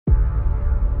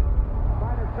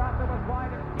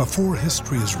Before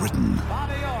history is written,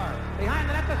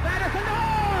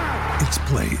 it's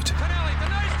played.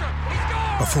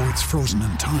 Before it's frozen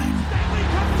in time,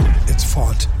 it's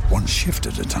fought one shift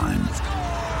at a time.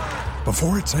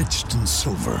 Before it's etched in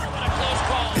silver,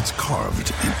 it's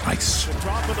carved in ice.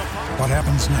 What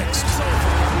happens next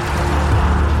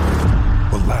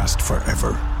will last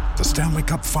forever. The Stanley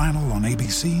Cup Final on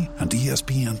ABC and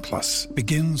ESPN Plus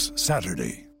begins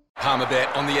Saturday.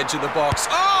 Palmerbet on the edge of the box.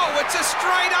 Oh, it's a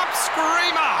straight-up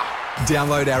screamer!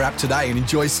 Download our app today and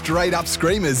enjoy straight-up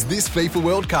screamers this FIFA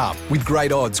World Cup with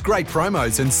great odds, great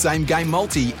promos and same-game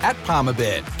multi at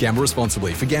Palmerbet. Gamble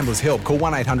responsibly. For Gamblers' Help, call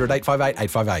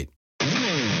 1-800-858-858.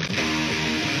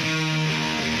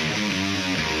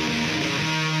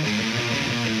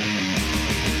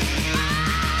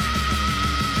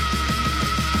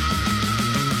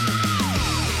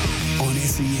 On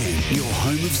SEN, your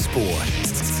home of sport.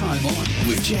 Time on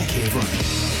with Jack Hebron.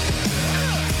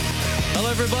 Hello,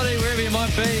 everybody, wherever you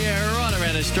might be, right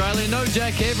around Australia. No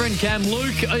Jack Hebron, Cam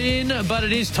Luke in, but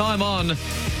it is time on.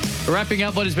 Wrapping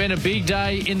up what has been a big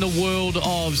day in the world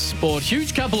of sport.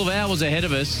 Huge couple of hours ahead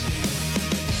of us.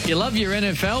 You love your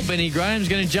NFL. Benny Graham's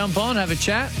going to jump on, have a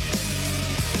chat.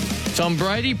 Tom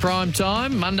Brady, prime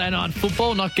time, Monday Night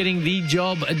Football, not getting the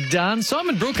job done.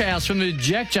 Simon Brookhouse from the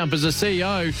Jack Jumpers, the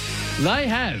CEO, they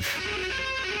have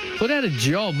put out a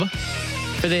job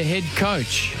for their head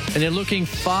coach, and they're looking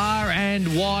far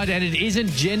and wide, and it isn't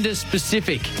gender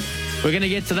specific. We're going to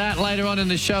get to that later on in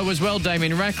the show as well.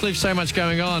 Damien Ratcliffe, so much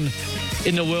going on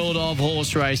in the world of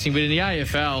horse racing, but in the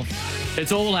AFL,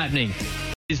 it's all happening.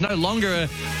 It's no longer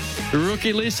a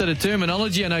rookie list or a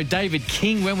terminology. I know David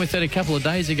King went with it a couple of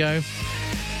days ago,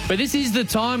 but this is the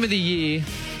time of the year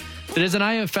that as an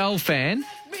AFL fan,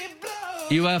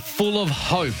 you are full of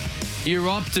hope. Your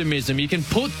optimism. You can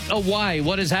put away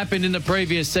what has happened in the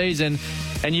previous season,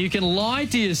 and you can lie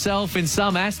to yourself in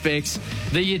some aspects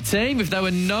that your team, if they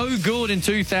were no good in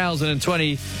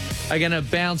 2020, are going to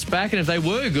bounce back. And if they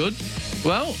were good,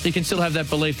 well, you can still have that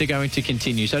belief they're going to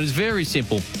continue. So it's very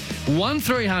simple.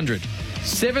 1300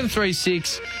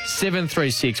 736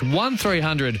 736.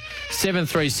 1300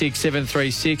 736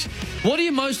 736. What are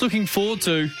you most looking forward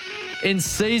to in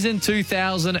season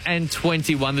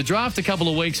 2021? The draft a couple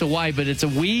of weeks away, but it's a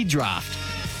weird draft.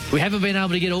 We haven't been able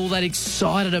to get all that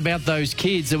excited about those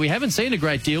kids, and we haven't seen a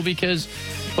great deal because,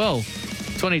 well,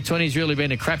 2020 has really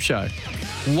been a crap show.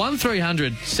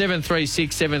 1300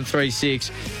 736 736.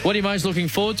 What are you most looking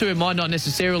forward to? It might not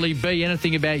necessarily be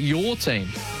anything about your team.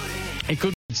 It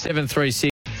could be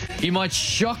 736. You might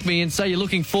shock me and say you're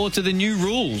looking forward to the new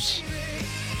rules.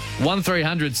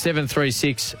 1300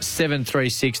 736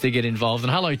 736 to get involved.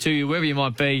 And hello to you, wherever you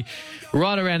might be,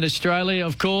 right around Australia.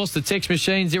 Of course, the text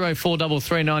machine,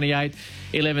 043398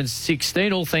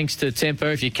 1116. All thanks to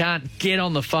Tempo. If you can't get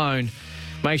on the phone,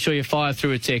 make sure you fire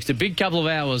through a text. A big couple of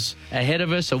hours ahead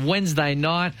of us, a Wednesday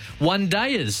night.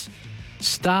 One-dayers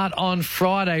start on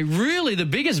Friday. Really, the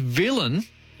biggest villain,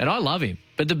 and I love him,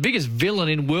 but the biggest villain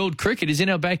in world cricket is in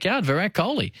our backyard, Virat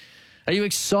Kohli. Are you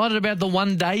excited about the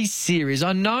one-day series?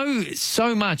 I know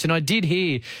so much, and I did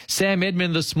hear Sam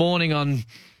Edmund this morning on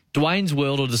Dwayne's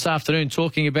World, or this afternoon,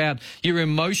 talking about your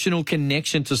emotional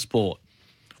connection to sport.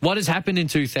 What has happened in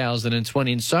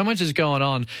 2020, and so much has gone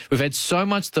on. We've had so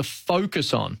much to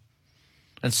focus on,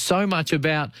 and so much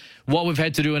about what we've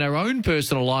had to do in our own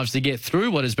personal lives to get through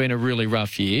what has been a really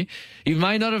rough year. You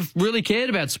may not have really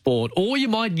cared about sport, or you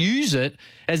might use it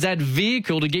as that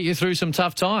vehicle to get you through some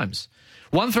tough times.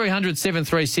 1300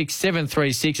 736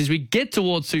 736 as we get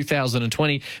towards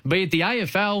 2020, be it the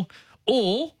AFL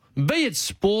or be it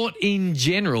sport in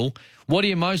general. What are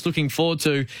you most looking forward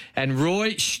to? And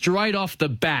Roy, straight off the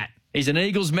bat, he's an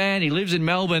Eagles man. He lives in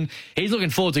Melbourne. He's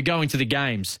looking forward to going to the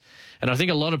games. And I think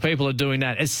a lot of people are doing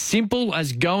that. As simple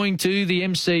as going to the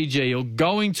MCG or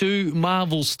going to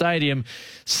Marvel Stadium,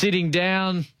 sitting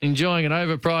down, enjoying an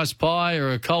overpriced pie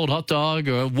or a cold hot dog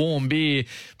or a warm beer,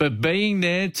 but being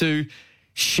there to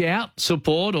shout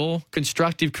support or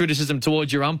constructive criticism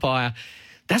towards your umpire.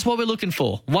 That's what we're looking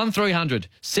for. 1300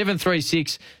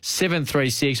 736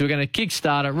 736. We're going to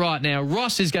kickstart it right now.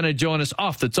 Ross is going to join us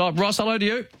off the top. Ross, hello to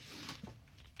you.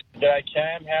 G'day,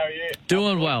 Cam. How are you?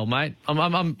 Doing well, mate.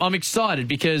 I'm excited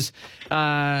because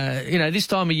this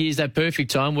time of year is that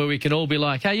perfect time where we can all be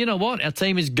like, hey, you know what? Our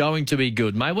team is going to be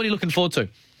good, mate. What are you looking forward to?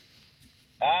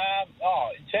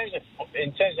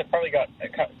 In terms of probably got a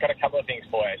couple of things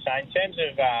for you. So in terms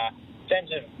of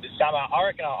the summer, I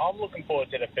reckon I'm looking forward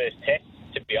to the first test.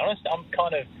 To be honest, I'm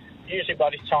kind of usually by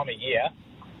this time of year.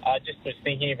 I just was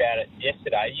thinking about it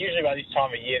yesterday. Usually by this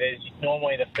time of year, there's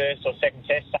normally the first or second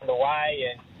test underway,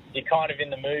 and you're kind of in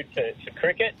the mood for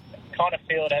cricket. kind of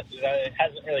feel that it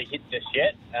hasn't really hit just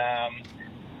yet.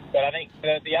 But I think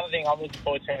the other thing I'm looking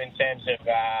forward to in terms of,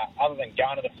 other than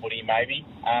going to the footy maybe,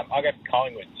 I'll go for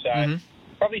Collingwood. So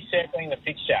probably circling the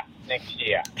fixture next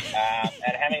year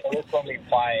and having a look when we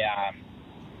play a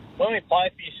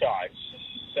few sides.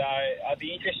 So I'd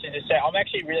be interested to say, I'm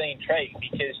actually really intrigued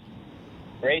because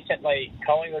recently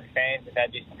Collingwood fans have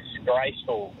had this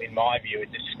disgraceful, in my view,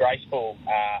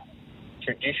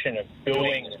 tradition of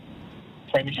booing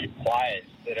premiership players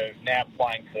that are now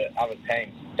playing for other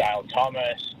teams. Dale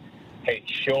Thomas, Pete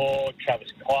Shaw,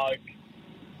 Travis Cloak.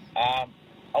 I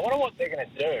wonder what they're going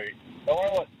to do. I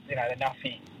wonder what, the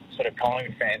nuffy sort of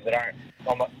Collingwood fans that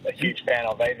I'm not a huge fan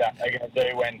of either, are going to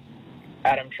do when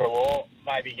Adam Treloar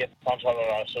maybe gets on top of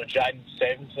us, or Jaden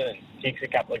Stevenson kicks a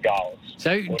couple of goals.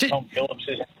 So Tom Phillips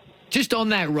is... Just on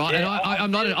that, right? Yeah,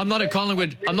 and I'm not a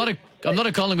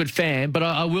Collingwood fan, but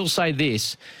I will say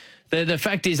this: the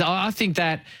fact is, I think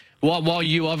that while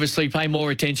you obviously pay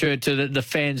more attention to the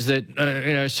fans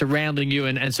that surrounding you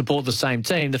and support the same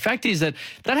team, the fact is that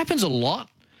happens a lot.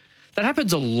 That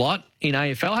happens a lot in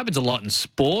AFL, happens a lot in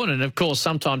sport, and of course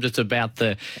sometimes it's about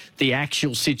the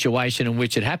actual situation in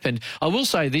which it happened. I will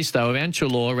say this though, around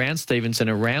Treloar, around Stevenson,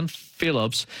 around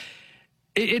Phillips,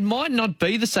 it might not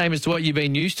be the same as to what you've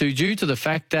been used to due to the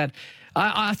fact that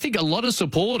I think a lot of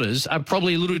supporters are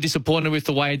probably a little disappointed with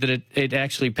the way that it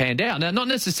actually panned out. Now, not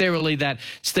necessarily that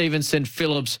Stevenson,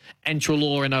 Phillips and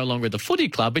Treloar are no longer at the footy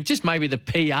club, but just maybe the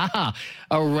PR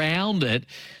around it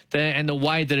and the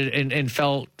way that it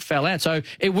fell out. So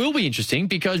it will be interesting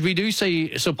because we do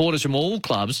see supporters from all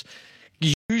clubs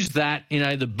use that,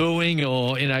 the booing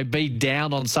or, be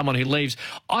down on someone who leaves.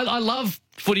 I love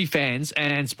footy fans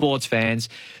and sports fans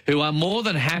who are more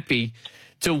than happy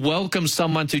to welcome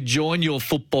someone to join your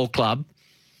football club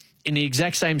in the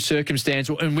exact same circumstance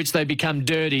in which they become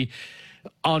dirty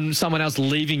on someone else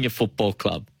leaving your football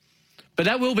club. But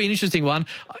that will be an interesting one.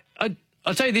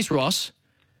 I'll tell you this, Ross.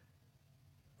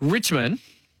 Richmond,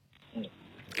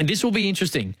 and this will be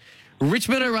interesting,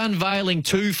 Richmond are unveiling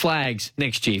 2 flags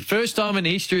next year. First time in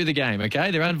the history of the game, okay?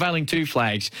 They're unveiling 2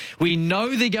 flags. We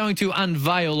know they're going to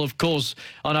unveil, of course,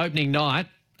 on opening night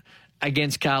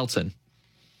against Carlton.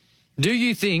 Do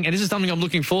you think, and this is something I'm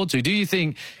looking forward to, do you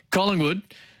think Collingwood,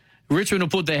 Richmond will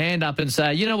put their hand up and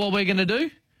say, you know what we're going to do?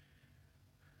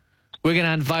 We're going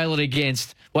to unveil it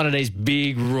against one of these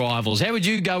big rivals. How would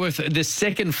you go if the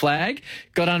second flag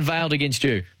got unveiled against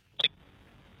you?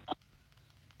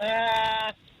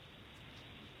 I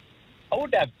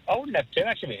wouldn't have too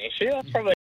much of an issue.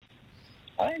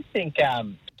 I don't think. I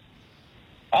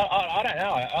don't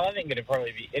know. I don't think it'd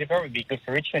probably be good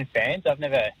for Richmond fans. I've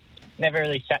never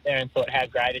really sat there and thought how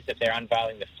great is it they're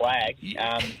unveiling the flag.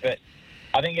 But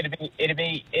I think it'd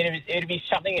be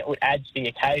something that would add to the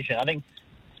occasion. I think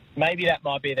maybe that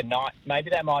might be the night.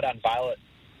 Maybe they might unveil it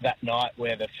that night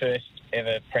where the first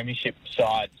ever premiership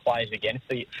side plays again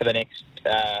for the next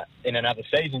in another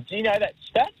season. Do you know that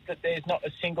stat that there's not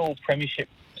a single premiership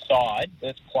side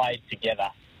that's played together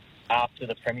after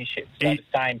the premiership? So the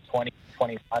same 20,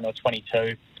 21 or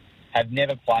 22 have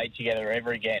never played together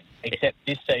ever again, except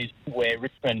this season where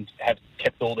Richmond have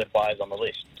kept all their players on the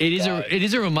list. It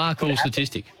is a remarkable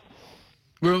statistic.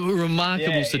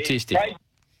 Remarkable statistic.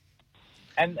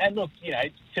 And look,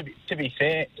 to be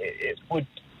fair, it would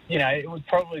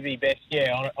probably be best,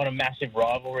 on a massive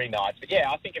rivalry night. But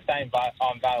I think if they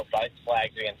unveil both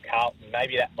flags against Carlton,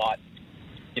 maybe that might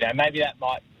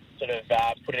sort of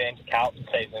put an end to Carlton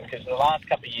season, because the last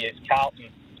couple of years, Carlton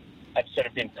have sort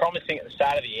of been promising at the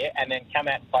start of the year and then come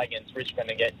out and play against Richmond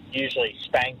and get usually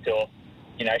spanked or,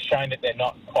 shown that they're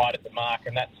not quite at the mark,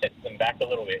 and that sets them back a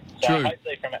little bit. So True.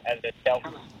 Hopefully as a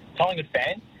Collingwood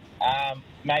fan,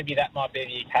 maybe that might be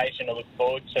the occasion to look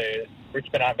forward to,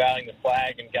 Richmond unveiling the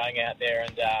flag and going out there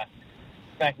and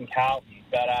smacking Carlton.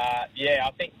 But, I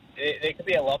think there could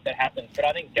be a lot that happens. But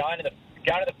I think going to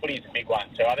the footy is a big one.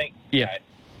 So I think,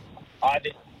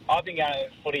 I've been going to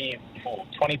the footy for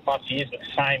 20-plus years with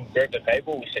the same group of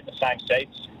people. We sit in the same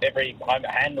seats every home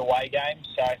and away game.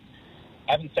 So I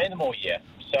haven't seen them all year.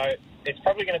 So it's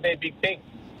probably going to be a big thing.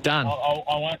 Done. I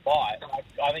won't lie.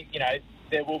 I think,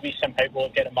 there will be some people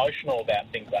that get emotional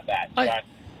about things like that.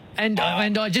 And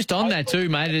I just on that too,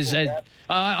 mate, is I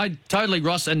I totally,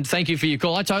 Ross, and thank you for your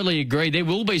call. I totally agree. There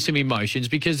will be some emotions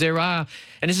because there are,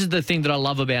 and this is the thing that I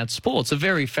love about sports. The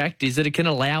very fact is that it can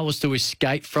allow us to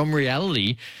escape from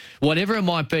reality, whatever it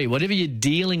might be, whatever you're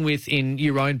dealing with in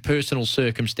your own personal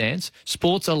circumstance.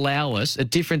 Sports allow us at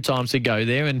different times to go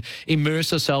there and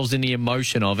immerse ourselves in the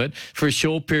emotion of it for a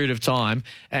short period of time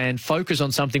and focus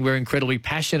on something we're incredibly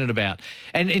passionate about.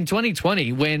 And in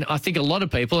 2020, when I think a lot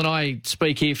of people, and I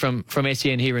speak here from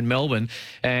SEN here in Melbourne,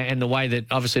 and the way that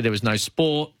obviously there was no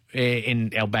sport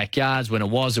in our backyards. When it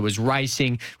was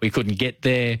racing. We couldn't get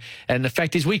there. And the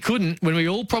fact is we couldn't, when we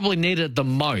all probably needed it the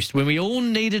most, when we all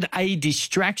needed a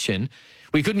distraction,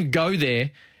 we couldn't go there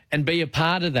and be a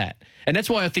part of that. And that's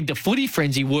why I think the footy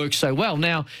frenzy works so well.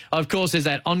 Now, of course, there's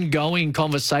that ongoing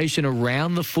conversation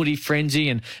around the footy frenzy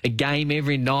and a game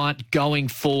every night going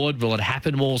forward. Will it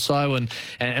happen more so?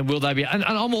 And will they be? And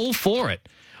I'm all for it.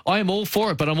 I am all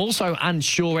for it, but I'm also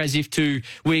unsure as if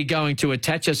we're going to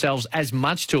attach ourselves as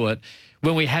much to it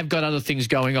when we have got other things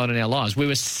going on in our lives. We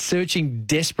were searching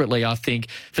desperately, I think,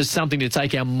 for something to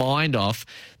take our mind off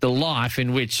the life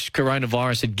in which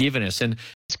coronavirus had given us. And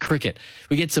it's cricket.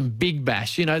 We get some big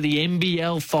bash. You know, the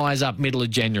NBL fires up middle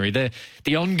of January.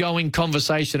 The ongoing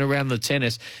conversation around the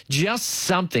tennis. Just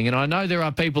something, and I know there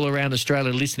are people around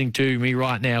Australia listening to me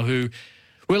right now who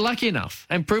we're lucky enough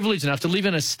and privileged enough to live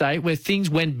in a state where things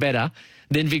went better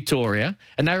than Victoria,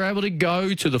 and they were able to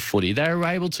go to the footy. They were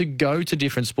able to go to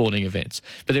different sporting events.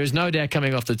 But there is no doubt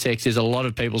coming off the text, there's a lot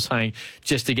of people saying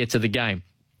just to get to the game.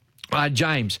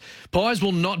 James, Pies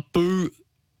will not boo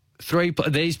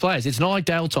these players. It's not like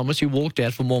Dale Thomas who walked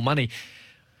out for more money.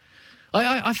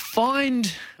 I find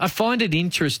it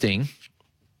interesting,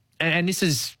 and this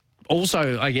is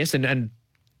also, I guess, and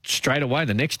straight away,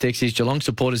 the next text is Geelong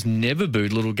supporters never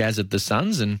booed little Gaz at the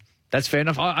Suns, and that's fair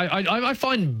enough. I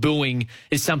find booing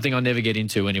is something I never get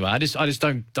into anyway. I just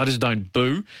don't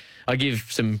boo. I give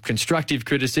some constructive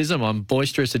criticism. I'm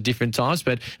boisterous at different times,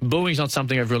 but booing's not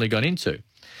something I've really got into.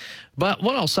 But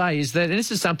what I'll say is that, and this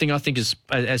is something I think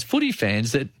as footy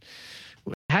fans that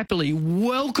happily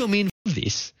welcome in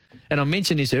this, and I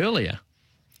mentioned this earlier,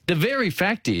 the very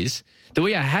fact is that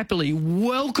we are happily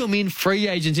welcoming free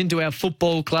agents into our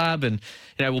football club, and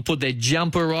we'll put their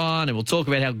jumper on and we'll talk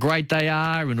about how great they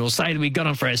are, and we'll say that we got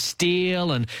them for a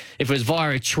steal, and if it was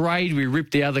via a trade, we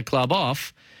ripped the other club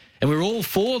off, and we're all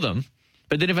for them.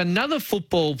 But then if another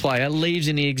football player leaves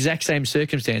in the exact same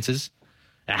circumstances,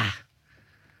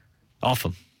 off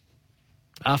them.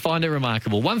 I find it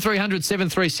remarkable. 1300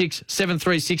 736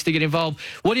 736 to get involved.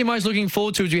 What are you most looking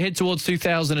forward to as you head towards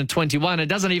 2021? It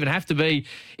doesn't even have to be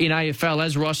in AFL,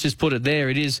 as Ross just put it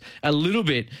there. It is a little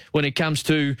bit when it comes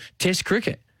to Test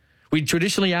cricket. We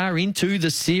traditionally are into the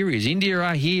series. India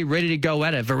are here, ready to go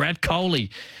at it. Virat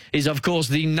Kohli is, of course,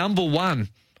 the number one,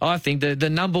 I think, the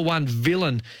number one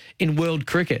villain in world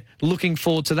cricket. Looking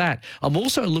forward to that. I'm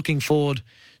also looking forward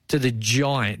to the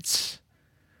Giants.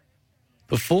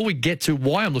 Before we get to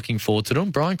why I'm looking forward to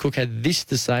them, Brian Cook had this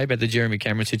to say about the Jeremy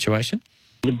Cameron situation.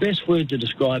 The best word to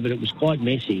describe it, it was quite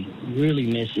messy, really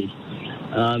messy,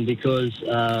 because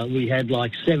we had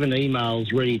like 7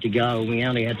 emails ready to go and we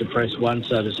only had to press one,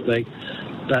 so to speak.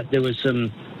 But there was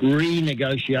some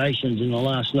renegotiations in the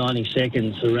last 90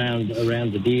 seconds around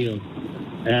the deal.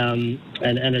 And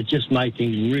it just made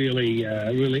things really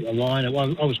align. I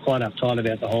was quite uptight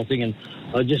about the whole thing, and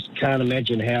I just can't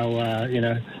imagine how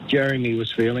Jeremy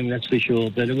was feeling. That's for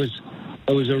sure. But it was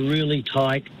a really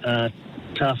tight,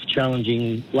 tough,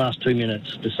 challenging last 2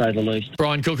 minutes, to say the least.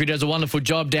 Brian Cook, who does a wonderful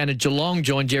job down at Geelong,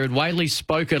 joined Gerard Whateley,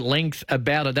 spoke at length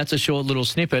about it. That's a short little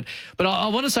snippet. But I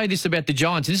want to say this about the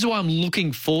Giants. This is why I'm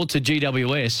looking forward to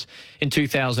GWS in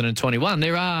 2021.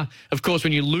 There are, of course,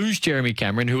 when you lose Jeremy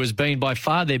Cameron, who has been by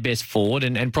far their best forward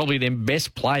and probably their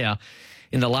best player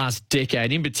in the last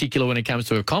decade, in particular when it comes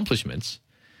to accomplishments,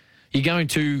 you're going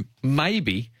to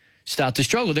maybe start to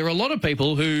struggle. There are a lot of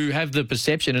people who have the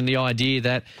perception and the idea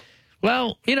that,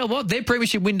 well, you know what? Their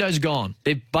premiership window's gone.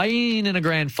 They've been in a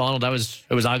grand final. It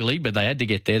was ugly, but they had to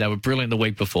get there. They were brilliant the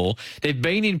week before. They've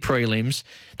been in prelims.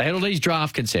 They had all these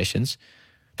draft concessions.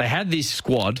 They had this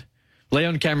squad.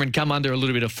 Leon Cameron come under a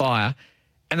little bit of fire,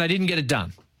 and they didn't get it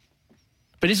done.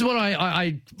 But this is what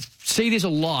I see this a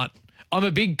lot. I'm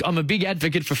a big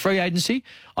advocate for free agency.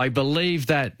 I believe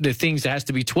that the things that has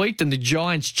to be tweaked, and the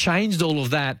Giants changed all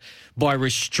of that by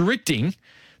restricting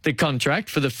the contract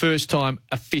for the first time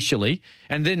officially,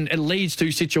 and then it leads to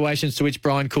situations to which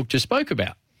Brian Cook just spoke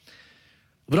about.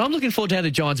 But I'm looking forward to how the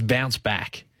Giants bounce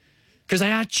back, because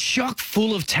they are chock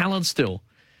full of talent still.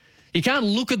 You can't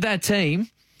look at that team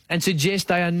and suggest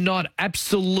they are not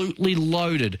absolutely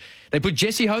loaded. They put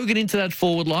Jesse Hogan into that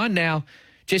forward line. Now,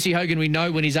 Jesse Hogan, we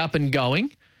know when he's up and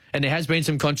going, and there has been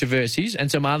some controversies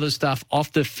and some other stuff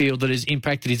off the field that has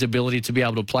impacted his ability to be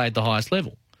able to play at the highest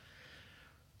level.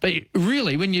 But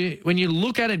really, when you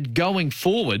look at it going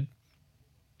forward,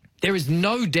 there is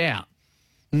no doubt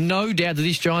that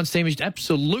this Giants team is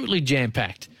absolutely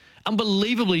jam-packed,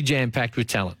 unbelievably jam-packed with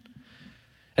talent.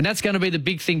 And that's going to be the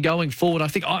big thing going forward. I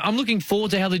think I'm looking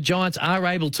forward to how the Giants are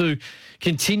able to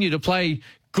continue to play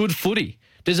good footy.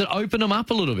 Does it open them up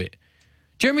a little bit?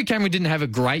 Jeremy Cameron didn't have a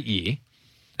great year,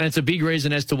 and it's a big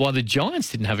reason as to why the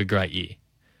Giants didn't have a great year.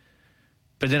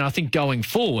 But then I think going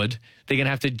forward, they're going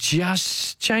to have to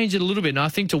just change it a little bit. And I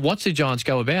think to watch the Giants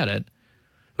go about it,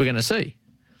 we're going to see.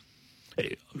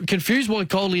 Confused why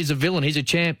Coley is a villain. He's a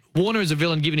champ. Warner is a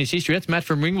villain given his history. That's Matt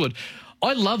from Ringwood.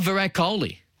 I love Virat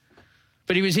Kohli.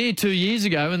 But he was here 2 years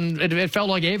ago, and it felt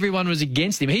like everyone was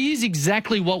against him. He is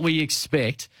exactly what we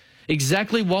expect when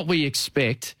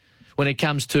it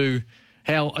comes to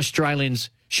how Australians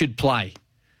should play.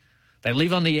 They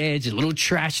live on the edge, a little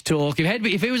trash talk.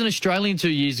 If he was an Australian 2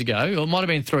 years ago, or it might have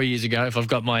been 3 years ago if I've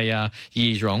got my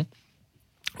years wrong,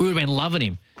 we would have been loving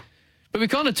him. But we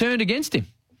kind of turned against him.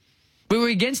 We were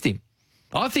against him.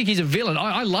 I think he's a villain.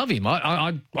 I love him.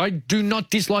 I do not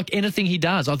dislike anything he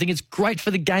does. I think it's great for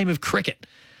the game of cricket.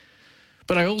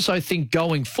 But I also think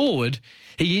going forward,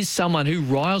 he is someone who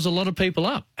riles a lot of people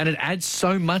up, and it adds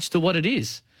so much to what it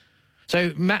is.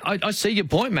 So, Matt, I see your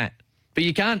point, Matt, but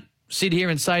you can't sit here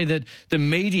and say that the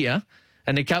media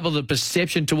and the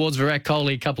perception towards Virat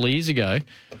Kohli a couple of years ago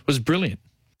was brilliant.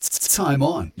 Time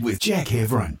on with Jack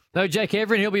Heverin. No, Jack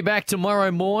Heverin, he'll be back tomorrow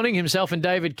morning, himself and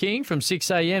David King from 6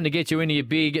 a.m. to get you into your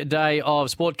big day of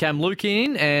sport. Cam Luke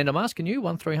in, and I'm asking you,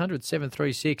 1300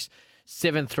 736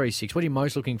 736. What are you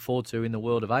most looking forward to in the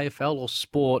world of AFL or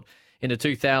sport into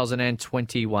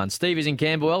 2021? Steve is in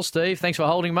Camberwell. Steve, thanks for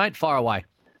holding, mate. Fire away.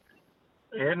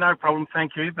 Yeah, no problem,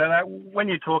 thank you. But when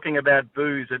you're talking about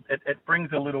booze, it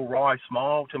brings a little wry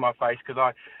smile to my face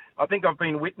because I think I've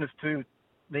been witness to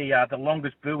the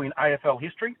longest boo in AFL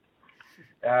history.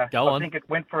 Go on. I think it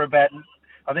went for about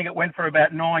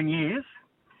 9 years,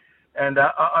 and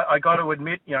I got to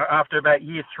admit, after about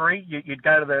year 3, you'd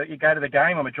go to the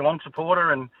game. I'm a Geelong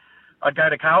supporter, and I'd go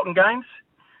to Carlton games,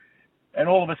 and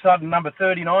all of a sudden, number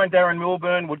 39, Darren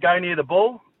Milburn, would go near the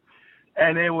ball,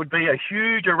 and there would be a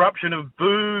huge eruption of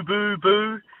boo, boo,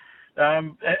 boo,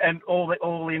 and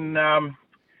all in, I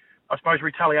suppose,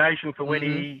 retaliation for when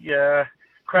he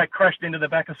crashed into the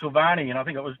back of Silvani, and I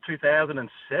think it was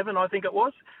 2007, I think it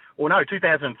was. Or no,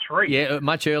 2003. Yeah,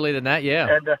 much earlier than that,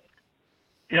 yeah.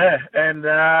 And,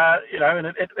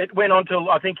 and it went on till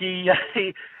I think he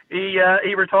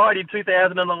retired in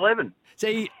 2011.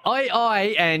 See,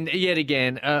 I and yet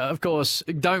again, of course,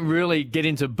 don't really get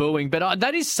into booing, but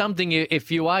that is something,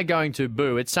 if you are going to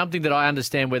boo, it's something that I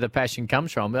understand where the passion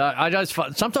comes from.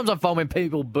 Sometimes I find when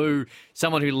people boo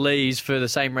someone who leaves for the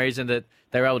same reason that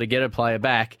they're able to get a player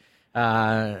back,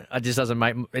 it doesn't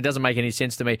make any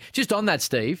sense to me. Just on that,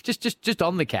 Steve, just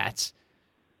on the Cats,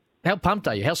 how pumped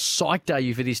are you? How psyched are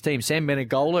you for this team? Sam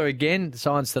Menegola, again,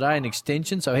 signs today an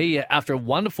extension. So he, after a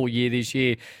wonderful year this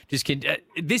year,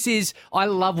 I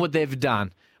love what they've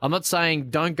done. I'm not saying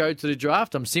don't go to the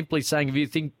draft. I'm simply saying if you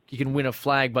think you can win a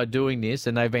flag by doing this,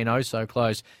 and they've been oh so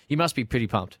close, you must be pretty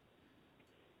pumped.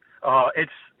 Oh,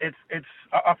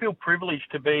 I feel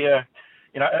privileged to be a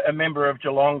member of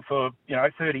Geelong for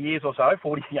 30 years or so,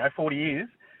 40 years.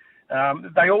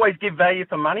 They always give value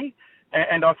for money.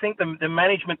 And I think the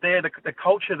management there, the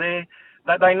culture there,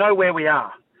 that they know where we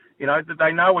are.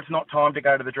 They know it's not time to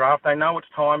go to the draft. They know it's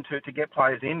time to get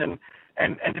players in. And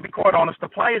to be quite honest, the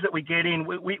players that we get in,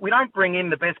 we don't bring in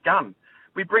the best gun.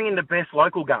 We bring in the best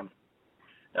local gun.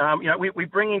 We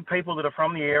bring in people that are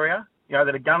from the area,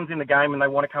 that are guns in the game and they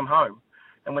want to come home.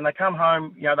 And when they come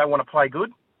home, they want to play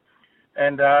good.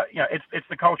 And, it's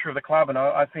the culture of the club. And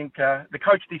I think the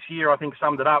coach this year, I think,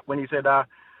 summed it up when he said,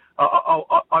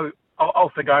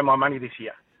 I'll forgo my money this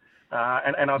year,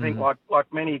 and I think like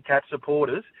many Cats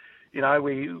supporters, we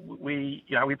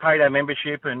paid our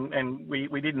membership and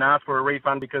we didn't ask for a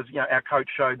refund because our coach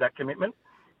showed that commitment.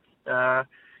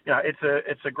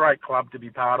 It's a great club to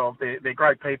be part of. They're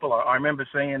great people. I remember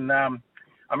seeing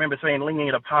Lingy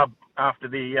at a pub after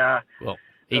the.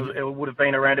 It would have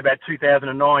been around about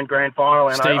 2009 grand final.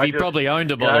 And Steve, he probably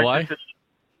owned it, by the way.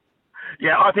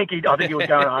 Yeah, I think he was going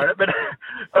to own it, but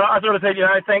I sort of said,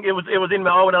 it was in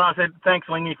Melbourne, and I said, thanks,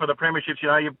 Lingy, for the premierships.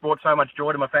 You've brought so much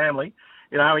joy to my family.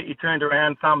 He turned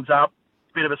around, thumbs up,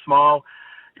 bit of a smile.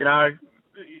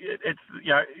 It's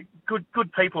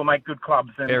good people make good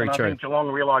clubs, and Very true. I think Geelong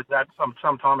realised that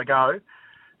some time ago.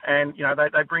 and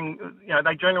they bring,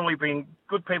 they generally bring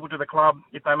good people to the club.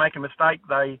 If they make a mistake,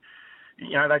 they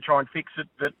try and fix it.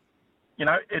 But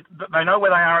they know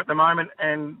where they are at the moment,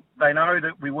 and they know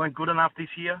that we weren't good enough this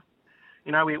year.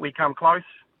 We come close.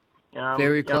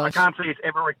 Very close. I can't see us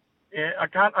ever.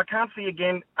 I can't see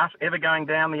again us ever going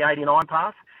down the 89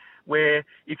 path, where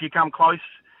if you come close,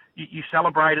 you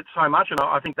celebrate it so much, and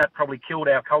I think that probably killed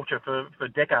our culture for a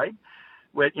decade.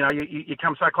 Where you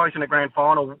come so close in the grand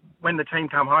final, when the team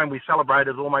come home, we celebrate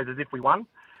it almost as if we won.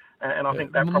 And I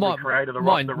think that probably created the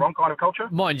wrong kind of culture.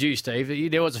 Mind you, Steve,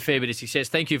 there was a fair bit of success.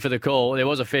 Thank you for the call. There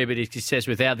was a fair bit of success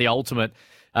without the ultimate,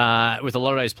 with a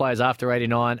lot of those players after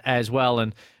 89 as well.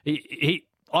 And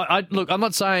look, I'm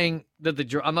not saying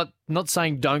that I'm not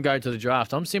saying don't go to the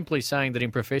draft. I'm simply saying that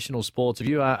in professional sports, if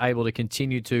you are able to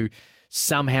continue to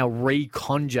somehow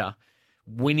reconjure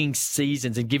winning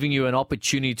seasons and giving you an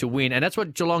opportunity to win, and that's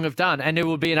what Geelong have done. And there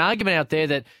will be an argument out there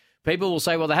that people will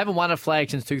say, well, they haven't won a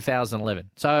flag since 2011.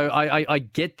 So I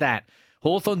get that.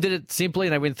 Hawthorn did it simply,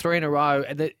 and they win 3 in a row.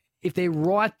 And if they're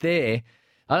right there,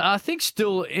 I think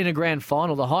still in a grand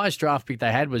final, the highest draft pick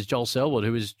they had was Joel Selwood,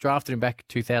 who was drafted in back in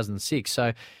 2006.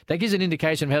 So that gives an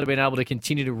indication of how they've been able to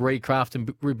continue to recraft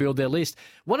and rebuild their list.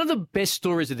 One of the best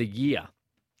stories of the year,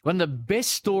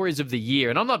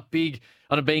 and I'm not big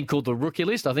on it being called the rookie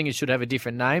list. I think it should have a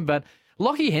different name, but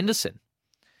Lachie Henderson.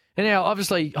 And now,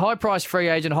 obviously, high-price free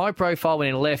agent, high profile when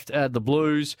he left the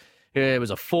Blues. It was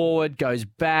a forward, goes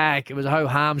back. It was a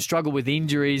ho-hum, struggled with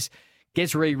injuries,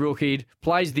 gets re-rookied,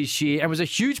 plays this year, and was a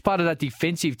huge part of that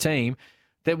defensive team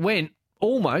that went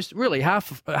almost, really,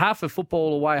 half a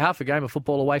game of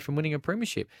football away from winning a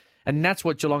premiership. And that's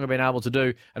what Geelong have been able to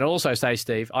do. And I'll also say,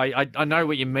 Steve, I know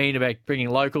what you mean about bringing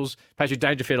locals. Patrick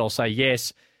Dangerfield, I'll say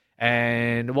yes.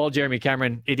 And while Jeremy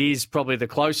Cameron, it is probably the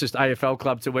closest AFL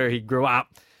club to where he grew up,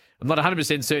 I'm not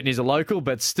 100% certain he's a local,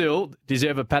 but still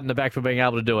deserve a pat on the back for being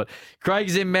able to do it.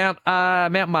 Craig's in Mount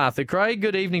Martha. Craig,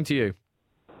 good evening to you.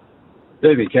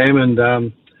 Evening, Cam,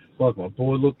 and like my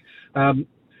boy, look, I'm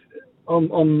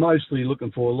mostly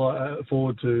looking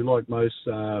forward to, like most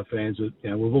fans, that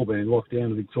we've all been locked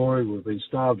down in Victoria. We've been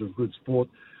starved of good sport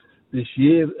this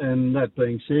year. And that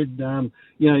being said,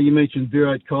 you mentioned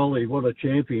Virat Kohli, what a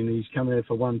champion. He's come out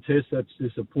for one test. That's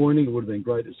disappointing. It would have been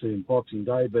great to see him Boxing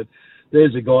Day, but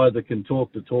there's a guy that can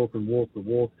talk the talk and walk the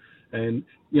walk. And,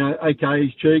 okay,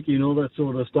 he's cheeky and all that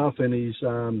sort of stuff, and he's,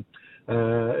 some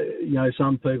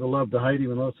people love to hate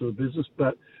him and that sort of business,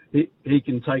 but he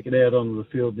can take it out onto the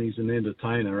field, and he's an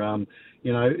entertainer.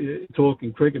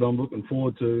 Talking cricket, I'm looking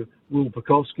forward to Will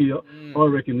Pucovski. I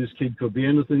reckon this kid could be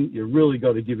anything. You really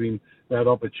got to give him that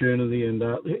opportunity, and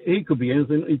he could be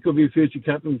anything. He could be a future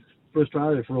captain for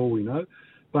Australia for all we know.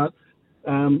 But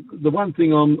the one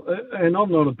thing I'm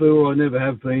not a booer, I never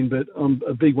have been, but I'm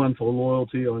a big one for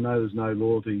loyalty. I know there's no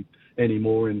loyalty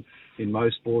anymore in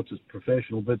most sports as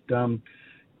professional, but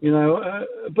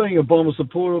being a Bomber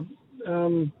supporter,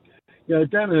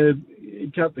 Danaher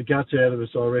cut the guts out of us,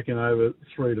 I reckon, over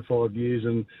 3 to 5 years,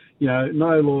 and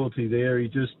no loyalty there.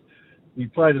 He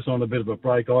played us on a bit of a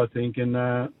break, I think, and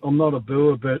I'm not a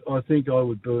booer, but I think I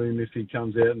would boo him if he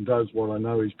comes out and does what I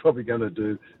know he's probably going to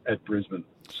do at Brisbane.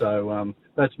 So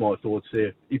that's my thoughts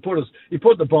there. He put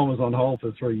the Bombers on hold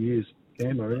for 3 years,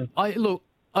 Cam, I reckon.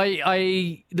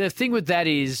 The thing with that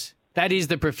is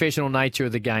the professional nature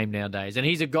of the game nowadays. And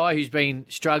he's a guy who's been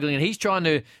struggling, and he's trying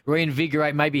to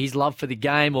reinvigorate maybe his love for the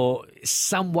game or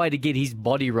some way to get his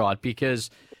body right, because,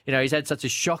 he's had such a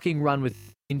shocking run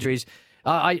with injuries.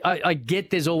 I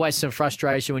get there's always some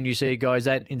frustration when you see a guy who's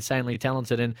that insanely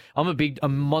talented, and I'm a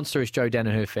monstrous Joe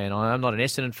Danaher fan. I'm not an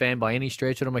Essendon fan by any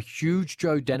stretch, but I'm a huge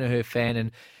Joe Danaher fan.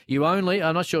 And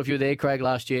I'm not sure if you were there, Craig,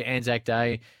 last year, Anzac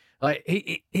Day.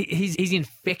 He's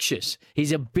infectious.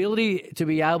 His ability to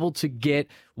be able to get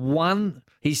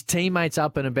his teammates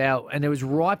up and about, and it was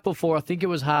right before, I think it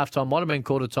was halftime, might have been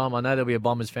quarter time. I know there'll be a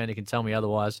Bombers fan who can tell me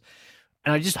otherwise.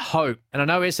 And I just hope, and I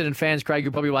know Essendon fans, Craig,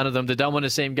 you're probably one of them, that don't want to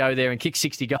see him go there and kick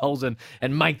 60 goals and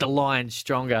make the Lions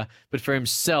stronger. But for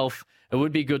himself, it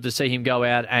would be good to see him go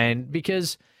out, and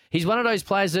because he's one of those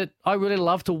players that I really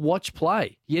love to watch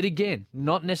play. Yet again,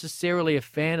 not necessarily a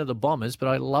fan of the Bombers, but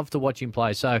I love to watch him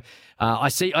play. So I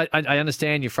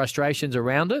understand your frustrations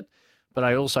around it, but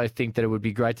I also think that it would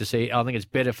be great to see. I think it's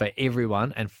better for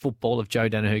everyone and football if Joe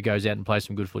Danaher goes out and plays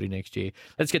some good footy next year.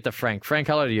 Let's get to Frank. Frank,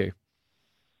 hello to you.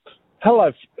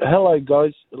 Hello,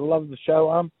 guys. Love the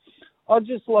show. I'd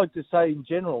just like to say in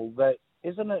general that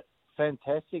isn't it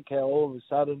fantastic how all of a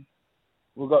sudden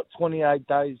we've got 28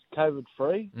 days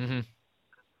COVID-free,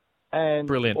 and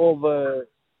brilliant. All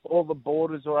the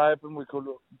borders are open. We could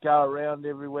go around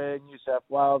everywhere, New South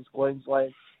Wales,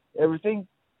 Queensland, everything.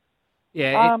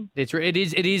 Yeah, it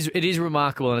is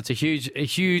remarkable, and it's a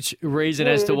huge reason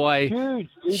as to why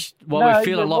we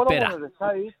feel a lot better. I wanted to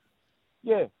say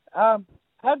is,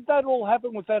 how did that all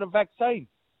happen without a vaccine?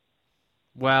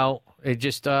 Well, it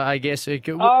just, I guess it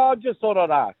could. I just thought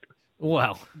I'd ask.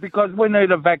 Well, because we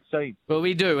need a vaccine. Well,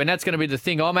 we do, and that's going to be the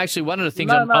thing. I'm actually one of the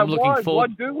things I'm looking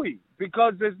forward. Why do we?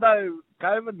 Because there's no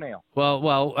COVID now.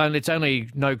 Well, and it's only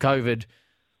no COVID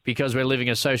because we're living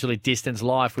a socially distanced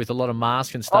life with a lot of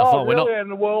masks and stuff. Oh, really?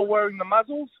 And we're all wearing the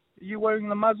muzzles? Are you wearing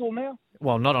the muzzle now?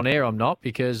 Well, not on air, I'm not,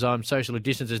 because I'm socially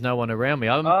distanced. There's no one around me.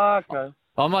 Okay.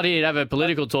 I'm not here to have a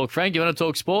political talk. Frank, you want to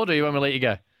talk sport, or you want me to let you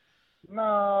go?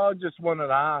 No, I just wanted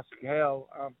to ask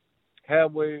how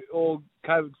we're all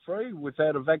COVID-free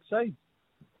without a vaccine.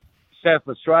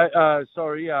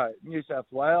 New South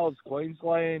Wales,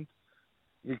 Queensland,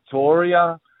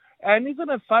 Victoria. And isn't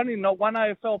it funny, not one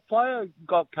AFL player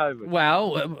got COVID?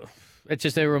 Well, it's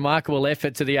just a remarkable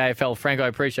effort to the AFL. Frank, I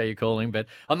appreciate you calling, but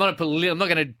I'm not going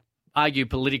to argue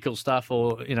political stuff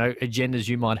or, agendas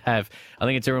you might have. I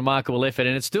think it's a remarkable effort,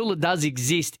 and it still does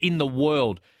exist in the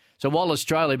world. So while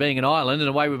Australia being an island, in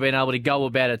a way we've been able to go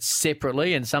about it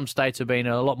separately, and some states have been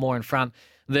a lot more in front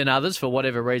than others for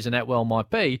whatever reason that well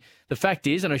might be, the fact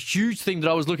is, and a huge thing that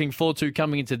I was looking forward to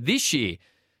coming into this year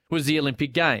was the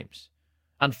Olympic Games.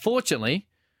 Unfortunately,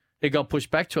 it got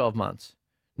pushed back 12 months.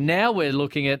 Now we're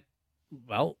looking at,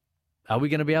 well, are we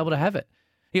going to be able to have it?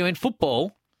 In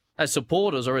football, as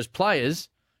supporters or as players,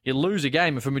 you lose a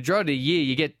game, and for a majority of the year,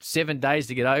 you get 7 days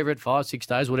to get over it, 5, 6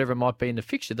 days, whatever it might be in the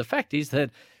fixture. The fact is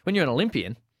that when you're an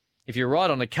Olympian, if you're right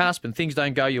on the cusp and things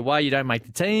don't go your way, you don't make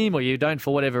the team, or you don't,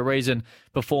 for whatever reason,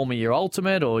 perform at your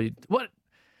ultimate, or you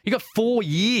got 4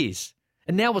 years,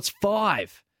 and now it's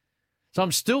 5. So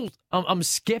I'm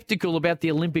skeptical about the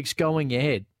Olympics going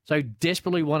ahead. So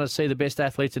desperately want to see the best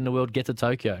athletes in the world get to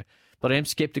Tokyo, but I am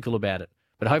skeptical about it.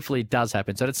 But hopefully it does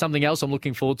happen. So that's something else I'm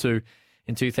looking forward to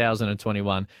in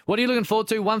 2021. What are you looking forward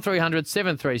to? 1300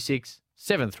 736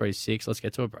 736. Let's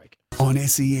get to a break. On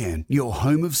SEN, your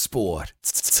home of sport.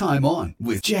 Time on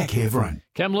with Jack Heverin.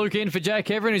 Cam Luke in for Jack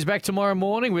Heverin, who's back tomorrow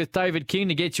morning with David King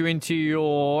to get you into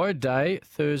your day,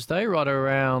 Thursday, right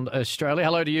around Australia.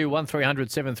 Hello to you, 1300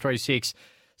 736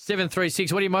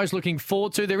 736. What are you most looking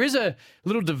forward to? There is a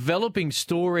little developing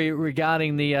story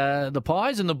regarding the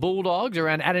Pies and the Bulldogs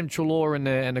around Adam Treloar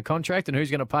and the contract and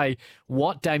who's going to pay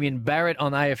what. Damien Barrett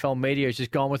on AFL Media has just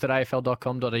gone with it,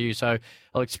 afl.com.au. So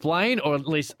I'll explain, or at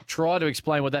least try to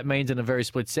explain what that means in a very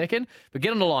split second. But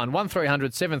get on the line,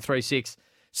 1300 736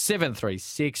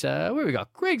 736. Where we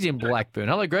got? Greg's in Blackburn.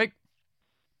 Hello, Greg.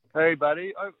 Hey,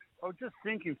 buddy. I was just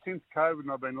thinking, since COVID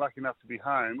and I've been lucky enough to be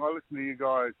home, I listen to you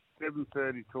guys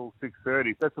 7:30 till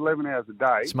 6:30. That's 11 hours a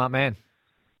day. Smart man.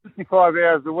 55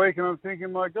 hours a week, and I'm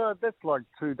thinking, my God, that's like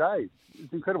 2 days.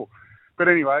 It's incredible. But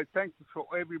anyway, thanks for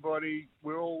everybody.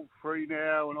 We're all free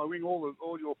now, and I wing all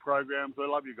your programs. I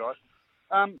love you guys.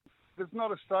 There's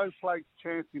not a snowflake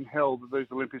chance in hell that these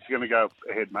Olympics are going to go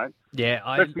ahead, mate. Yeah,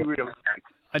 let's be realistic.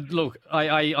 Look,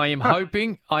 I am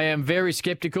hoping. I am very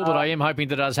sceptical, but I am hoping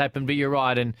that does happen. But you're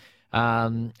right, and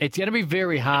it's going to be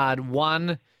very hard.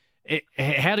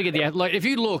 How to get the like? If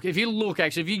you look,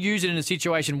 actually, if you use it in a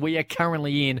situation we are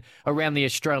currently in around the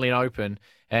Australian Open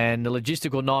and the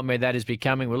logistical nightmare that is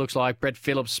becoming, it looks like Brett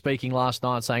Phillips speaking last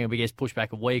night saying it'll be pushed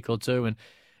back a week or two, and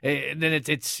then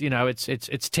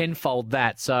it's tenfold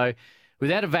that. So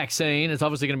without a vaccine, it's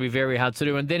obviously going to be very hard to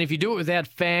do. And then if you do it without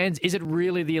fans, is it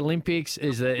really the Olympics?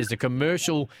 Is the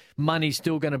commercial money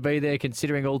still going to be there,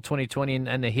 considering all 2020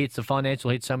 and the financial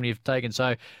hits so many have taken?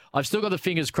 So I've still got the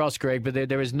fingers crossed, Greg, but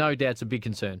there is no doubt it's a big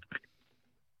concern.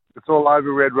 It's all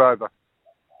over Red Rover.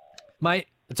 Mate,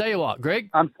 I'll tell you what,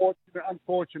 Greg.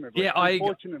 Unfortunately. Yeah, I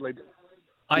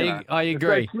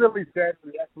agree. It's really sad for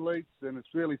the athletes, and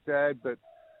it's really sad that,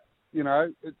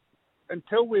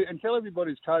 until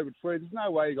everybody's COVID free, there's no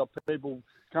way you got people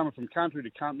coming from country to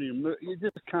country. You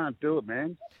just can't do it,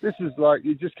 man. This is like,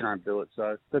 you just can't do it.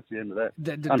 So that's the end of that.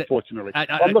 Unfortunately,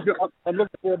 I'm looking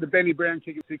forward to Benny Brown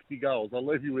kicking 60 goals. I'll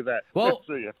leave you with that. Well,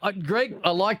 see you. Greg, I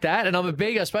like that, and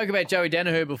I spoke about Joey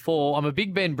Danaher before. I'm a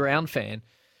big Ben Brown fan.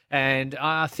 And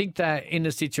I think that in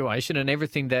the situation and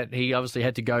everything that he obviously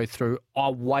had to go through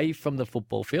away from the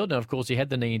football field, and of course he had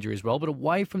the knee injury as well, but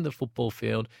away from the football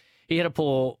field, he had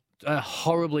a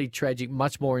horribly tragic,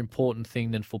 much more important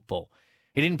thing than football.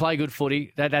 He didn't play good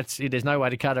footy. There's no way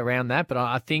to cut around that. But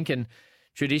I think, and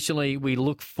traditionally we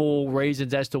look for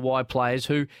reasons as to why players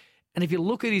who, and if you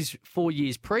look at his 4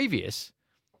 years previous,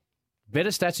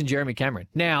 better stats than Jeremy Cameron.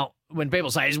 Now, when people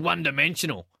say he's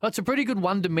one-dimensional, that's a pretty good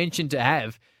one dimension to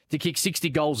have, to kick 60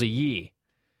 goals a year.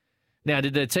 Now,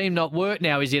 did the team not work?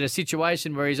 Now, is he in a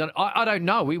situation where he's on? I don't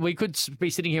know. We could be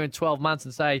sitting here in 12 months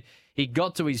and say he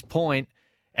got to his point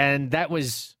and that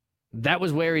was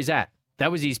where he's at.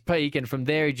 That was his peak, and from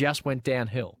there he just went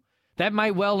downhill. That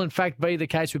may well, in fact, be the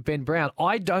case with Ben Brown.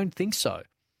 I don't think so.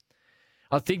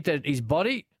 I think that his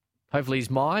body, hopefully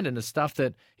his mind, and the stuff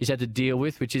that he's had to deal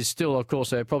with, which is still, of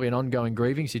course, probably an ongoing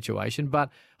grieving situation, but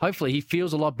hopefully he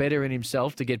feels a lot better in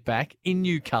himself to get back in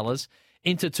new colours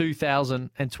into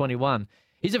 2021.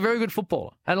 He's a very good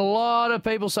footballer, and a lot of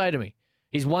people say to me,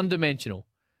 he's one-dimensional.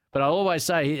 But I always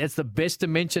say it's the best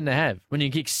dimension to have. When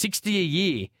you kick 60 a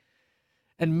year,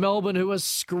 and Melbourne, who are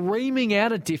screaming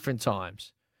out at different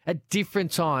times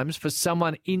for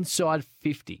someone inside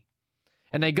 50.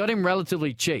 And they got him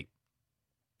relatively cheap.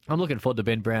 I'm looking forward to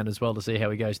Ben Brown as well to see how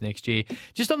he goes next year.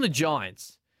 Just on the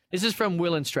Giants, this is from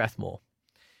Will in Strathmore.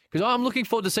 Because I'm looking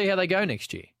forward to see how they go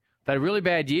next year. They had a really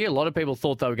bad year. A lot of people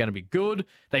thought they were going to be good.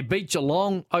 They beat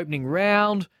Geelong opening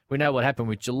round. We know what happened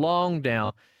with Geelong. Now,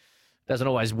 it doesn't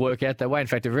always work out that way. In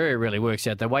fact, it very rarely works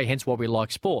out that way, hence why we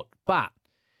like sport. But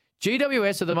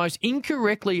GWS are the most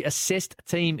incorrectly assessed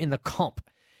team in the comp.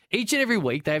 Each and every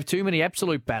week, they have too many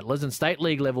absolute battlers and state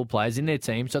league level players in their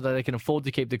team so that they can afford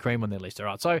to keep the cream on their list. All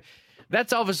right, so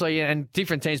that's obviously, and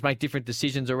different teams make different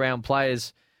decisions around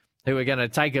players who are going to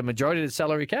take a majority of the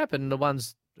salary cap and the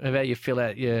ones of how you fill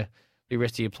out the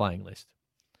rest of your playing list.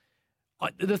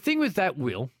 The thing with that,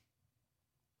 Will,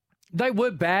 they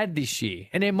were bad this year,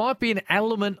 and there might be an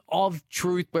element of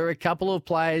truth where a couple of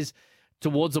players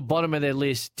towards the bottom of their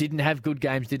list didn't have good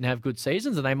games, didn't have good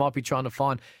seasons, and they might be trying to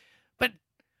find. But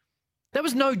that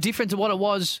was no different to what it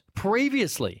was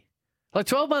previously. Like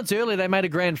 12 months earlier, they made a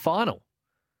grand final.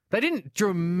 They didn't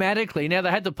dramatically. Now,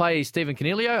 they had to pay Stephen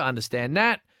Coniglio, I understand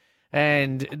that.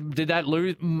 And did that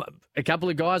lose? A couple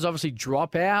of guys obviously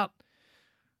drop out.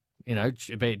 You know,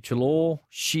 Chalor,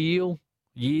 Shield,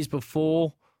 years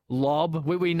before, Lobb.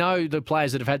 We know the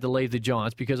players that have had to leave the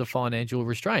Giants because of financial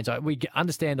restraints. We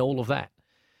understand all of that.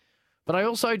 But I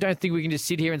also don't think we can just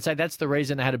sit here and say that's the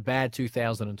reason they had a bad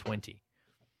 2020.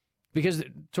 Because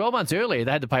 12 months earlier,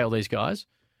 they had to pay all these guys,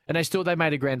 and they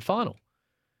made a grand final.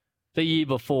 The year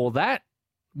before that,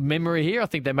 memory here, I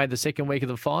think they made the second week of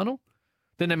the final.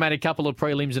 Then they made a couple of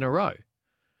prelims in a row.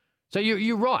 So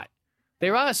you're right.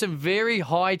 There are some very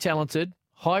high-talented,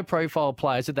 high-profile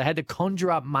players that they had to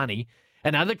conjure up money,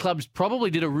 and other clubs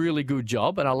probably did a really good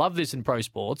job, and I love this in pro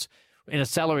sports, in a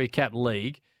salary cap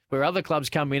league, where other clubs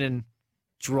come in and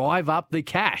drive up the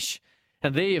cash.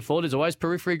 And therefore, there's always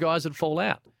periphery guys that fall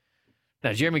out.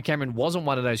 Now, Jeremy Cameron wasn't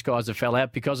one of those guys that fell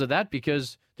out because of that,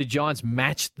 because the Giants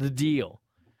matched the deal.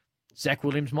 Zach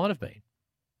Williams might have been.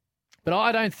 But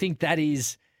I don't think that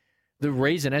is the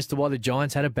reason as to why the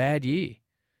Giants had a bad year.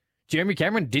 Jeremy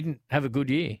Cameron didn't have a good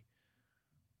year.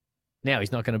 Now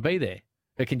he's not going to be there.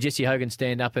 But can Jesse Hogan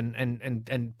stand up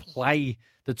and play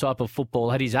the type of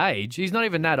football at his age? He's not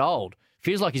even that old.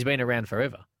 Feels like he's been around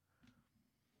forever.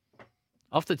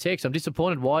 Off the text, I'm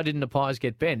disappointed. Why didn't the Pies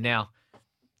get Ben? Now,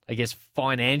 I guess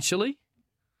financially,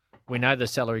 we know the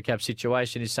salary cap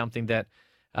situation is something that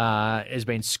has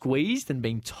been squeezed and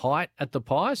been tight at the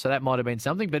Pies, so that might have been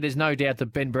something, but there's no doubt that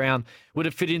Ben Brown would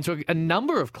have fit into a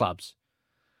number of clubs.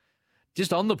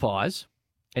 Just on the Pies,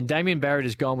 and Damien Barrett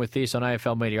has gone with this on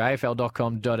AFL Media,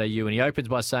 afl.com.au, and he opens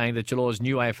by saying that Chalor's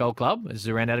new AFL club, this is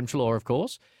around Adam Chalor, of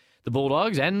course, the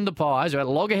Bulldogs and the Pies are at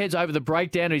loggerheads over the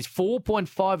breakdown of his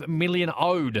 $4.5 million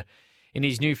owed in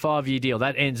his new 5-year deal.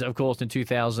 That ends, of course, in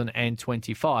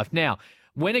 2025. Now,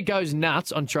 when it goes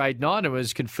nuts on trade night, it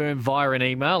was confirmed via an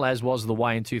email, as was the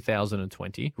way in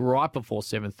 2020, right before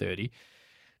 7:30.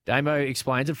 Damo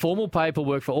explains that formal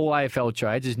paperwork for all AFL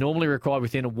trades is normally required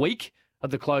within a week of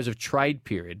the close of trade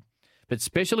period, but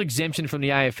special exemption from the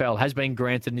AFL has been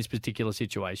granted in this particular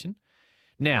situation.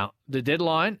 Now, the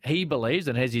deadline, he believes,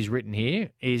 and as he's written here,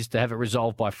 is to have it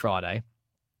resolved by Friday.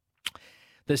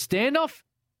 The standoff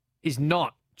is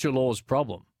not Chalor's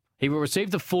problem. He will receive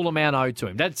the full amount owed to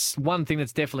him. That's one thing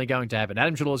that's definitely going to happen.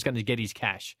 Adam Chalor is going to get his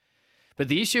cash. But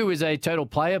the issue is a total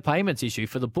player payments issue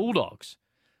for the Bulldogs.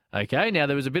 Okay, now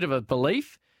there was a bit of a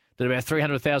belief that about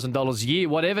 $300,000 a year,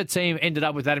 whatever team ended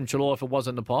up with Adam Chalor, if it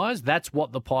wasn't the Pies, that's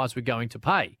what the Pies were going to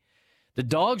pay. The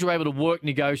Dogs were able to work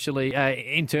internally,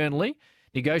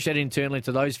 negotiate internally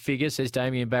to those figures, says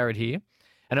Damien Barrett here,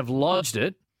 and have lodged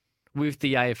it with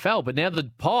the AFL. But now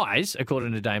the Pies,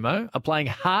 according to Damo, are playing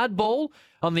hardball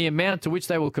on the amount to which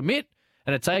they will commit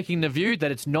and are taking the view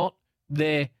that it's not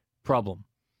their problem.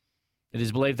 It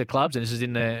is believed the clubs, and this is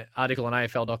in the article on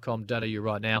afl.com.au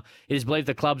right now, it is believed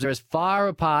the clubs are as far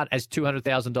apart as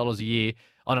 $200,000 a year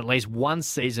on at least one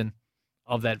season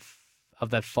of that of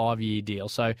that 5-year deal.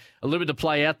 So a little bit to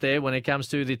play out there when it comes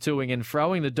to the toing and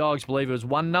froing. The Dogs believe it was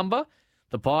one number.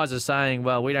 The Pies are saying,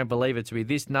 well, we don't believe it to be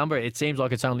this number. It seems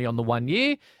like it's only on the 1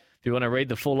 year. If you want to read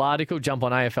the full article, jump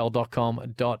on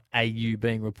afl.com.au,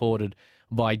 being reported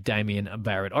by Damien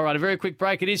Barrett. All right, a very quick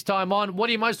break. It is time on. What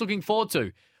are you most looking forward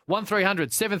to?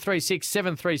 1300 736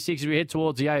 736 as we head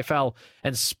towards the AFL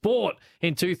and sport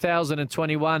in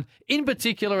 2021. In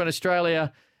particular in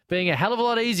Australia, being a hell of a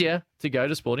lot easier to go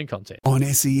to sporting content. On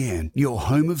SEN, your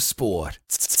home of sport.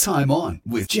 It's time on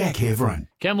with Jack Heverin.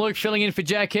 Cam Luke filling in for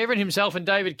Jack Heverin, himself and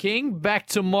David King. Back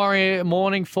tomorrow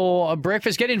morning for a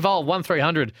breakfast. Get involved,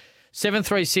 1300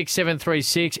 736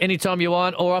 736. Anytime you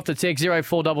want, or off the text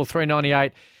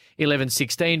 043398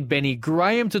 1116. Benny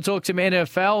Graham to talk some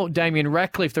NFL. Damien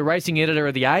Ratcliffe, the racing editor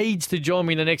of The Age, to join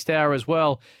me in the next hour as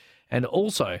well. And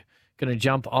also going to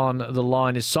jump on the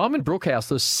line is Simon Brookhouse,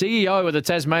 the CEO of the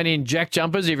Tasmanian Jack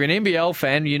Jumpers. If you're an NBL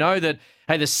fan, you know that,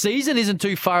 hey, the season isn't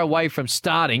too far away from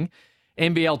starting,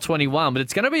 NBL 21, but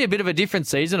it's going to be a bit of a different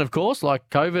season, of course, like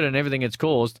COVID and everything it's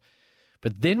caused.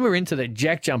 But then we're into the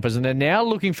Jack Jumpers, and they're now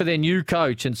looking for their new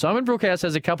coach. And Simon Brookhouse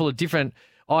has a couple of different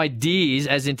ideas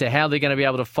as into how they're going to be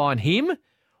able to find him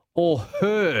or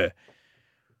her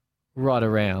right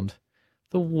around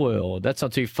the world. That's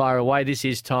not too far away. This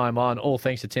is time on, all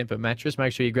thanks to Temper Mattress.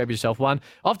 Make sure you grab yourself one.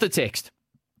 Off the text,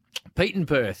 Pete in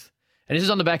Perth. And this is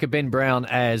on the back of Ben Brown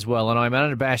as well. And I'm an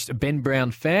unabashed Ben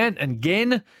Brown fan. And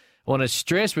again, I want to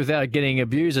stress, without getting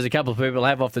abused, as a couple of people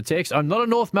have off the text, I'm not a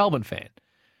North Melbourne fan.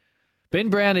 Ben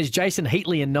Brown is Jason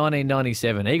Heatley in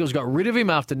 1997. Eagles got rid of him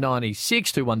after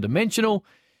 96, too one-dimensional.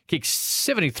 Kicked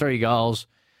 73 goals.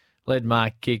 Lead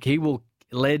mark kick.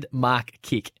 Lead mark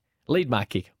kick.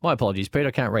 My apologies, Peter,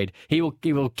 I can't read. He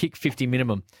will kick 50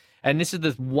 minimum. And this is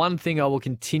the one thing I will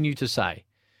continue to say.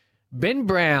 Ben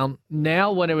Brown,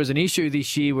 now when it was an issue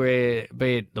this year where,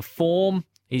 be it the form,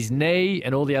 his knee,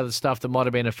 and all the other stuff that might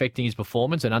have been affecting his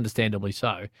performance, and understandably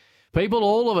so, people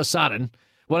all of a sudden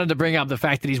wanted to bring up the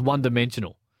fact that he's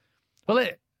one-dimensional. Well,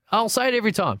 I'll say it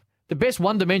every time. The best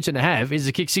one dimension to have is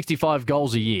to kick 65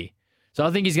 goals a year. So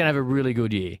I think he's going to have a really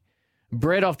good year.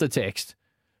 Brett off the text.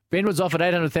 Ben was offered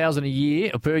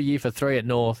 $800,000 per year for 3 at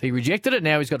North. He rejected it.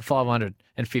 Now he's got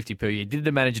 $550 per year. Did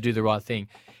the manager do the right thing?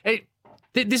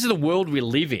 This is the world we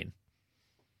live in.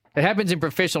 It happens in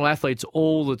professional athletes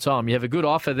all the time. You have a good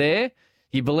offer there.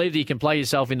 You believe that you can play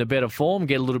yourself into better form,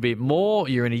 get a little bit more.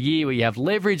 You're in a year where you have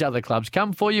leverage. Other clubs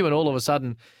come for you, and all of a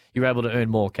sudden you're able to earn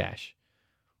more cash.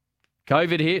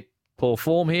 COVID hit. Poor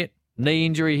form hit, knee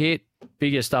injury hit,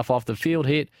 bigger stuff off the field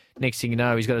hit. Next thing you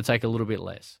know, he's got to take a little bit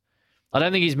less. I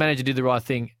don't think his manager did the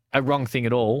wrong thing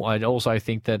at all. I also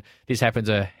think that this happens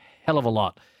a hell of a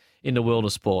lot in the world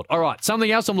of sport. All right, something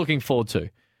else I'm looking forward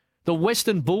to. The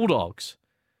Western Bulldogs.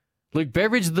 Luke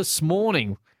Beveridge this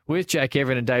morning with Jack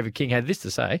Heverin and David King had this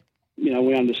to say. You know,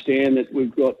 we understand that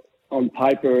we've got on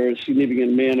paper a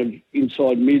significant amount of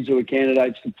inside mids who are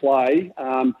candidates to play.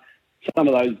 Some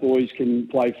of those boys can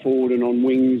play forward and on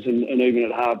wings and even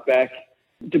at half back,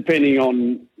 depending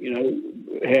on, you know,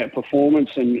 how performance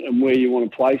and where you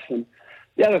want to place them.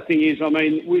 The other thing is, I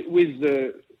mean, with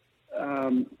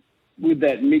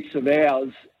that mix of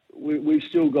ours, we've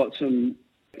still got some,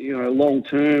 you know,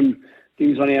 long-term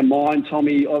things on our mind.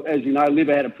 Tommy, as you know,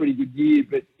 Liver had a pretty good year,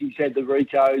 but he's had the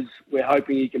Ricos. We're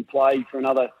hoping he can play for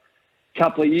another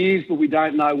couple of years, but we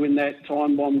don't know when that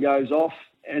time bomb goes off.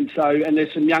 And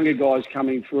there's some younger guys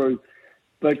coming through.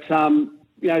 But, you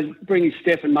know, bringing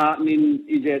Stephen Martin in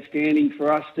is outstanding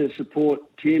for us to support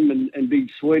Tim and Big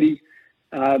Sweetie.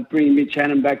 Bringing Mitch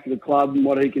Hannon back to the club and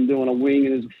what he can do on a wing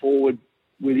and as a forward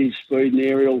with his speed and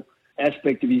aerial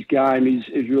aspect of his game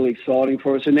is really exciting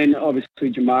for us. And then,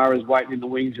 obviously, Jamara's waiting in the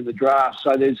wings in the draft.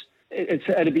 So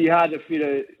it'd be hard to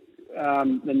fit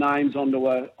the names onto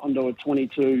a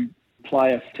 22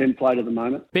 player template at the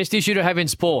moment. Best issue to have in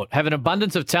sport, have an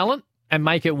abundance of talent and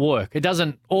make it work. It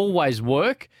doesn't always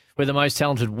work where the most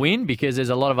talented win because there's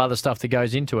a lot of other stuff that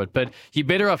goes into it. But you're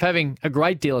better off having a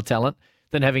great deal of talent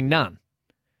than having none.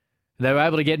 They were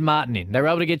able to get Martin in. They were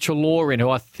able to get Treloar in,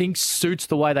 who I think suits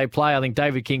the way they play. I think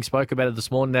David King spoke about it this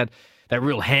morning, that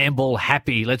real handball,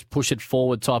 happy, let's push it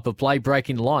forward type of play,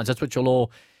 breaking lines. That's what Treloar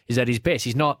is at his best.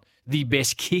 He's not the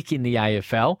best kick in the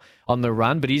AFL on the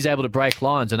run, but he's able to break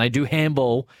lines, and they do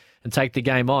handball and take the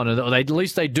game on. Or at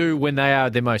least they do when they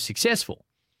are their most successful.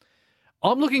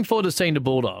 I'm looking forward to seeing the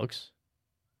Bulldogs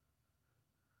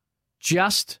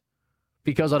just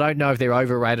because I don't know if they're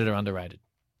overrated or underrated.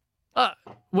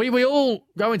 We all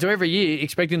go into every year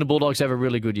expecting the Bulldogs to have a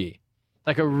really good year.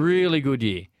 Like a really good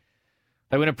year.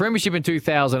 They won a premiership in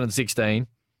 2016.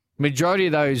 Majority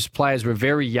of those players were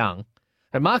very young.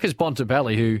 And Marcus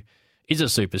Bontempelli, who is a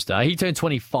superstar. He turned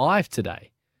 25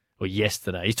 today, or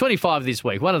yesterday. He's 25 this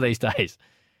week, one of these days.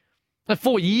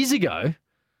 4 years ago,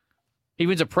 he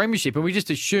wins a premiership, and we just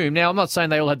assume. Now, I'm not saying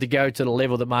they all had to go to the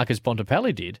level that Marcus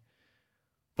Bontempelli did,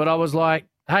 but I was like,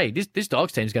 hey, this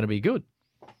Dogs team's going to be good.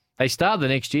 They started the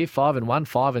next year 5-1,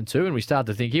 5-2, and we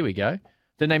started to think, here we go.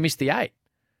 Then they missed the 8.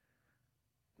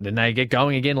 Then they get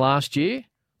going again last year.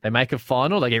 They make a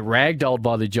final. They get ragdolled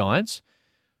by the Giants.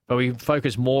 But we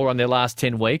focus more on their last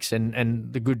 10 weeks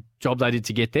and the good job they did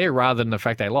to get there rather than the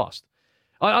fact they lost.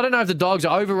 I don't know if the Dogs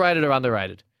are overrated or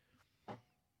underrated.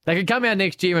 They could come out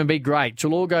next year and be great.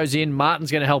 Treloar goes in.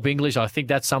 Martin's going to help English. I think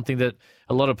that's something that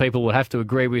a lot of people would have to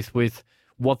agree with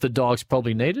what the Dogs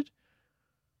probably needed.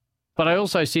 But I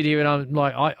also sit here and I'm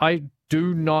like, I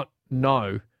do not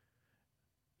know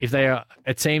if they are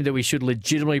a team that we should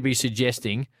legitimately be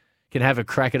suggesting can have a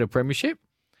crack at a premiership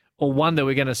or one that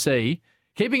we're going to see.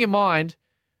 Keeping in mind,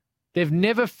 they've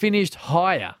never finished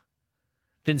higher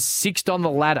than 6th on the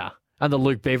ladder under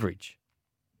Luke Beveridge.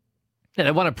 And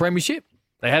they won a premiership.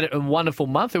 They had a wonderful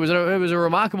month. It was a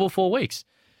remarkable 4 weeks.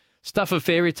 Stuff of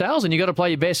fairy tales, and you got to play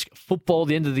your best football at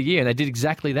the end of the year, and they did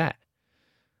exactly that.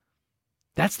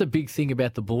 That's the big thing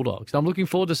about the Bulldogs. I'm looking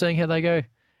forward to seeing how they go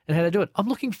and how they do it. I'm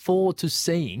looking forward to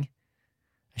seeing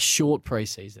a short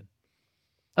preseason.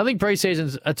 I think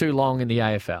preseasons are too long in the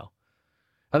AFL.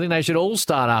 I think they should all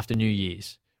start after New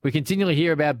Year's. We continually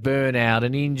hear about burnout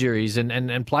and injuries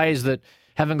and players that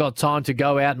haven't got time to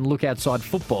go out and look outside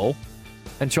football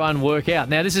and try and work out.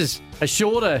 Now, this is a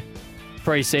shorter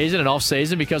pre-season and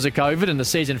off-season because of COVID and the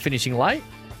season finishing late.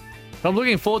 But I'm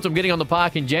looking forward to them getting on the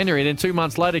park in January and then 2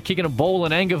 months later kicking a ball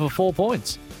in anger for 4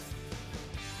 points.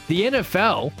 The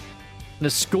NFL, the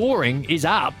scoring is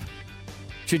up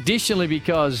traditionally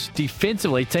because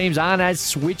defensively teams aren't as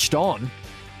switched on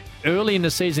early in the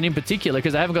season in particular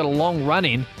because they haven't got a long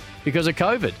run-in because of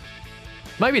COVID.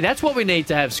 Maybe that's what we need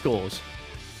to have scores.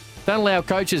 Don't allow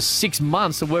coaches 6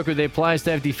 months to work with their players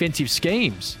to have defensive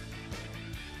schemes.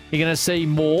 You're going to see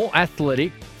more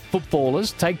athletic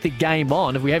footballers take the game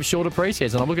on if we have shorter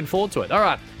preseason. I'm looking forward to it. All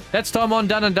right, that's time on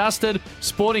done and dusted.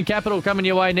 Sporting Capital coming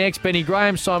your way next. Benny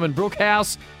Graham, Simon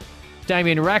Brookhouse,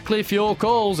 Damien Ratcliffe, your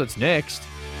calls. It's next.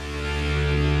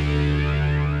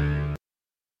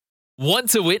 Want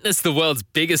to witness the world's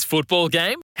biggest football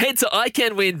game? Head to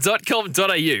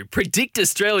iCanWin.com.au, predict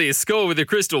Australia's score with a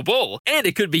crystal ball, and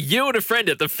it could be you and a friend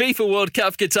at the FIFA World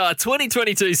Cup Qatar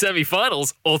 2022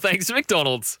 semi-finals, all thanks to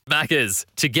McDonald's. Maccas,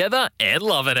 together and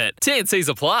loving it. TNCs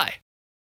apply.